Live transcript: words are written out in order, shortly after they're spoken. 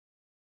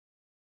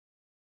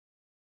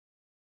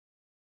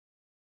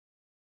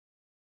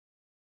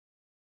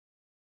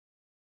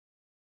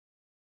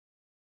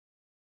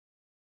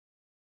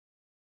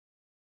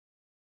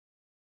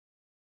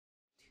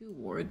Two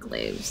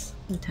warglaves.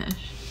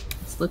 Natesh.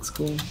 This looks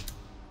cool.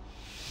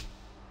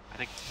 I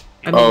think.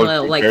 I mean,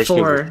 well, like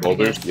four.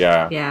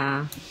 Yeah.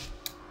 Yeah.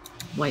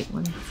 White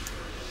one.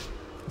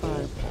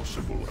 All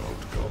possible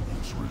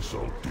outcomes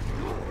result in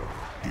your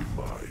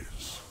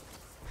demise.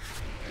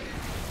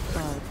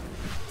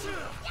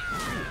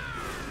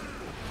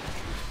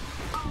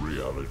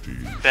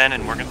 Realities. Ben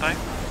and Morgenthau.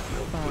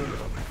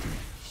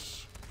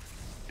 Realities.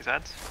 These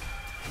ads.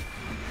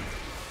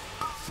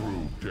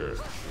 Through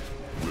death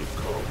will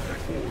come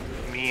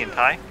order. Me and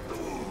Ty.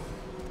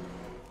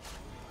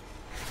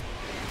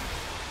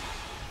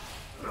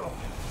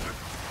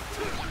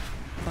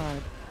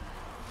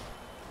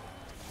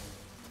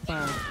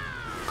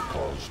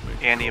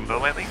 Cosmic Andy and Bo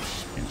lately.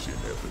 is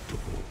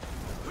inevitable.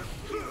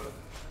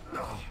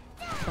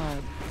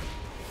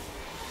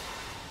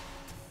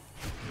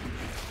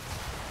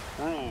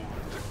 Ooh.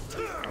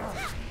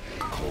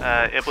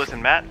 Iblis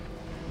and Matt.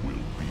 Will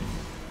be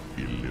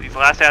eliminated. These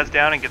last ads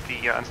down and get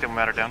the unstable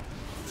matter down.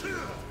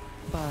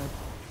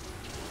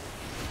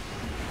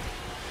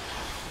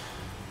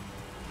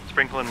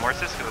 Sprinkle and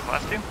Morsis for those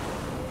last two.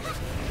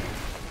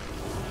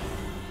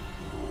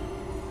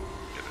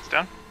 Get this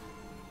down.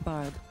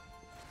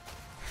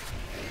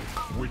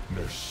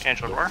 Witness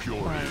Angel the Roar. fury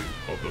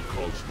of the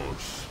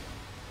cosmos.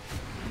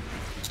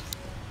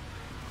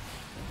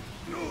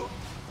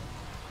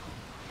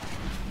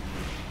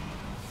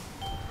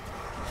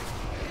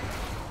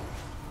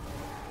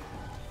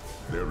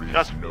 There is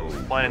Just no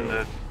blind in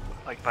realm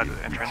the by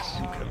the entrance.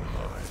 you can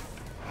hide.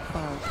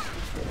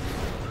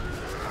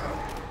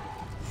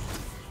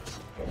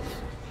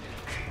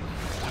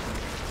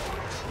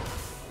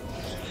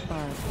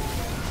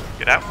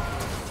 Get out.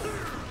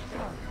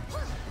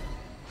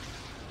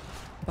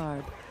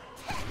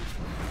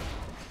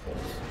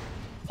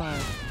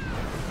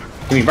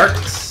 Give me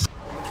Barks.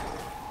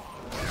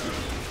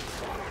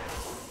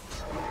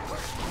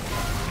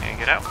 And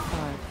get out.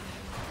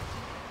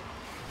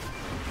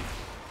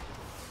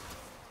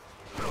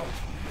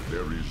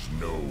 There is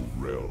no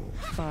realm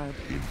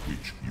in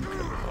which you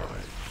can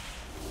hide.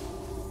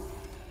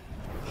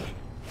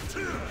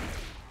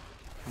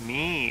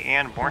 Me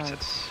and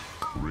Morsis.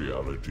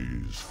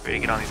 Realities Ready to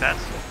get on these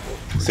ads?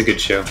 It's a good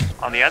show.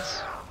 On the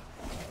ads?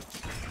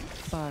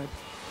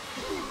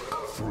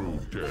 through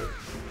death.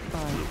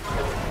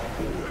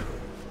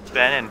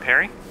 Ben and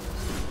Perry.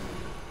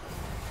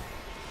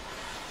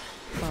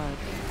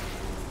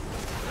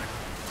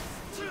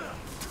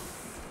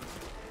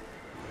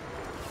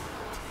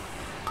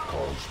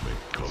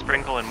 Cosmic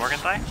Sprinkle and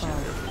Morgenthau.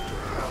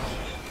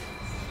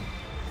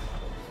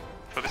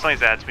 Focus on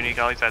these ads. We need to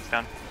get all these ads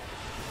down.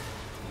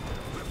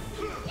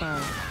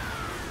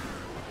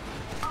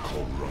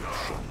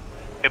 corruption.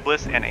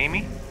 Iblis and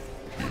Amy.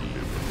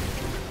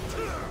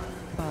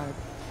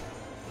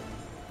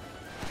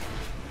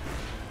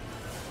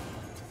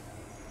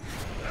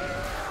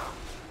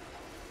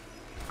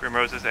 Grim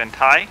Roses and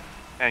Ty.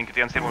 And get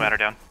the unstable matter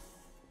down.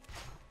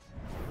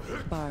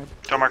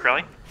 Don't mark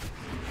rally.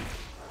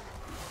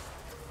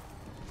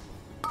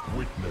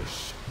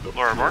 Witness the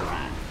Laura fury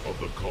Moore. of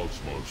the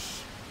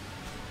cosmos.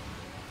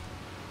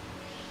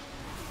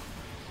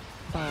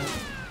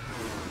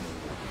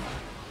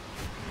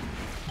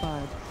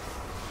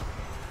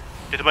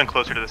 Get the one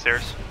closer to the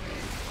stairs.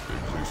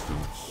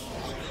 Existence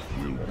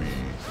will be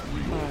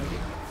real.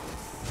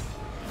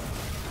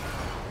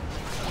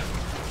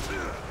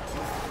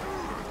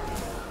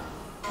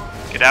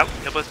 Get out.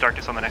 Iblis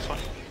Darkness on the next one.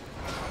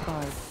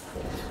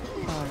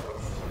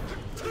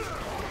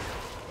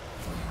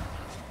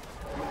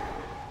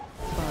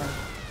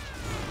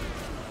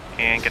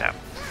 And get out.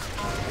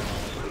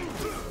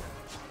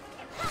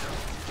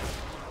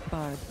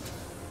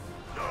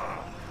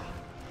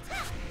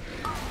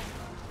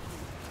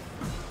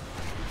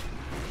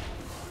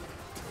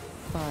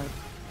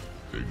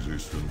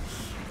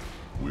 Existence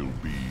will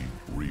be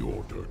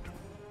reordered.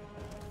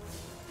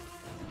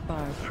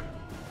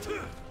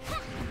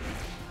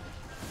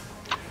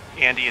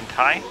 Andy and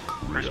Ty.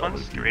 First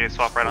ones. Get ready to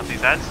swap right onto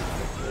these ads.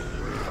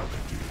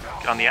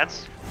 Get on the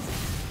ads.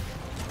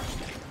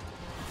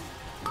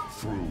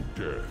 Through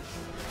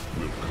death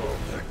will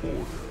come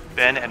order.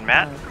 Ben and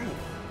Matt.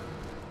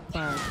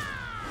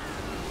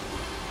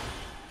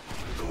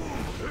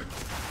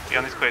 Get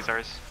on these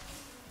quasars.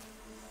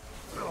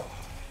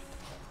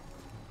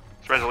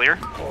 It's Resilier.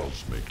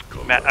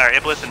 Cosmic Matt,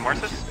 Iblis and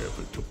Morsis.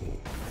 inevitable.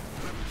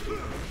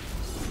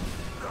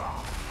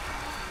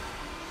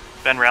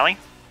 Ben Rally.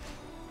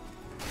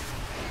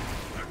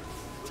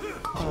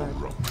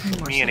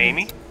 Corruption Me and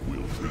Amy.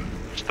 will be.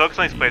 Just focus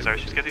on these quasars.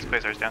 Just get these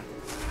quasars down.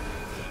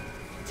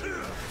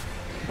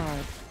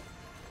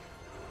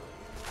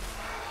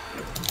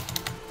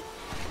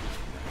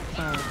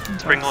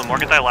 Sprinkle and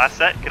Morgenthau last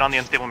set. Get on the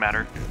unstable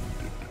matter.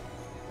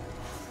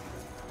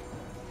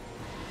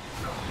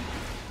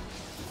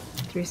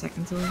 3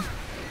 seconds away.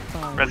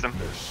 Res them.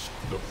 Witness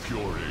the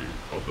fury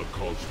of the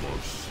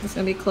cosmos. It's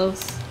gonna be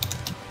close.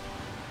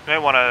 You might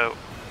want to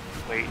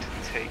wait to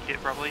take it,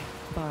 probably.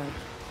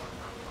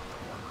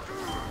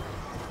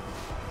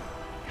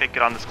 Okay,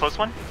 get on this close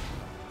one.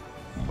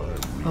 My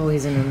Oh,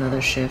 he's in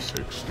another shift.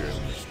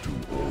 Extends to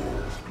all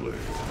planes.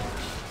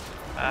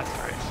 That's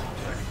alright.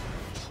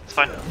 It's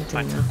fine. I It's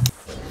fine. didn't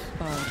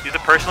know. Use a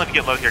personal if you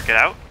get low here. Get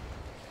out.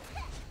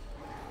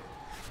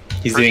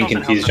 He's doing Personals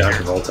and confused John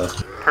health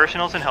Travolta.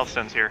 Personals and health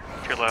stones here.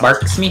 If you're low.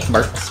 Marks me,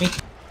 marks me.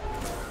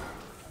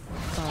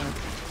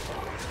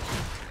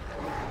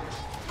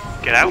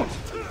 Get out.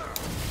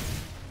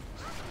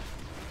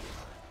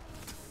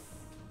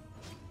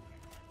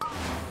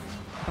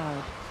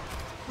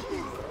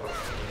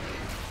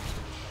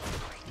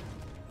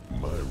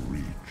 My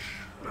reach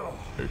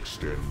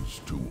extends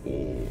to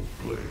all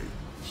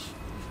planes.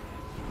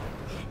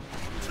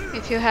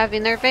 If you have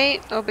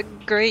Innervate, that'll be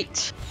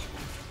great.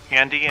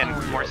 Andy and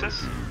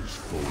Morsis. Is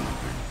folding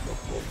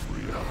above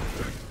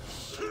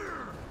realities.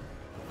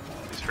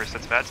 His first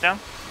set's bads down.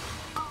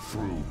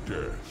 Through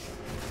death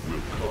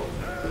will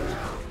come order.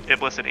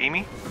 Iblis and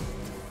Amy.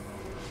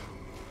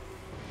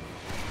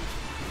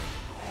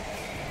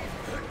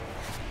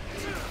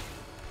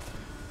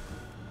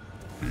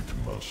 It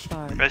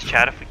must Res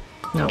chat if we.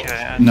 No.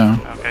 Okay. No.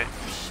 Okay.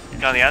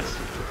 Get on the ads.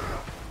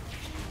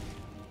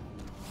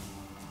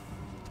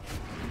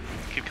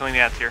 Keep killing the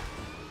ads here.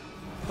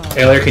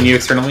 Taylor, can you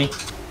external me?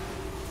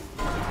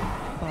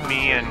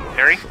 Me and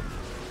Harry.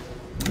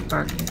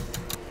 Barking.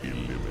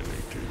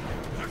 eliminated.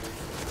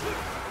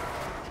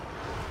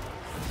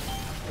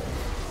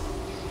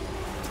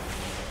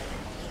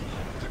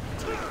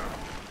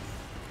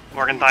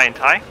 Morgan, Thigh, and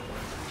Ty.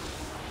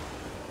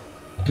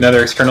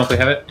 Another external if we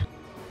have it.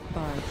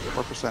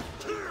 4%.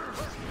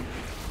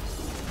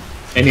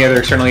 Any other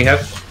external you have?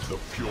 The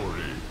fury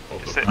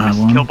of Just the sit, I just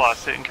won. kill boss.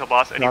 Sit and kill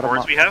boss. Any Got him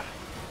boards up. we have?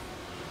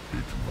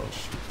 it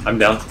must I'm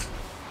down.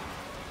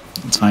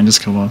 It's fine,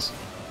 just kill boss.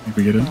 If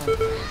we get it.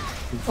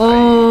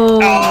 Oh!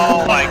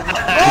 Oh my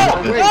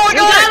god! We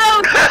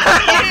got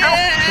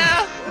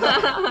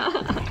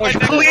him!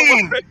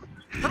 Clean!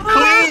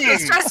 Clean!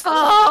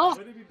 Stressful!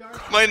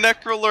 My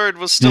Necrolord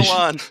was still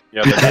on.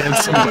 Yeah,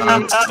 It's some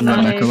dogs in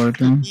that neck alert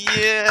thing.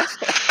 Yeah.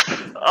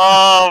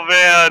 Oh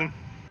man!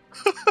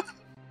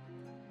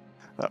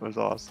 That was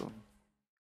awesome.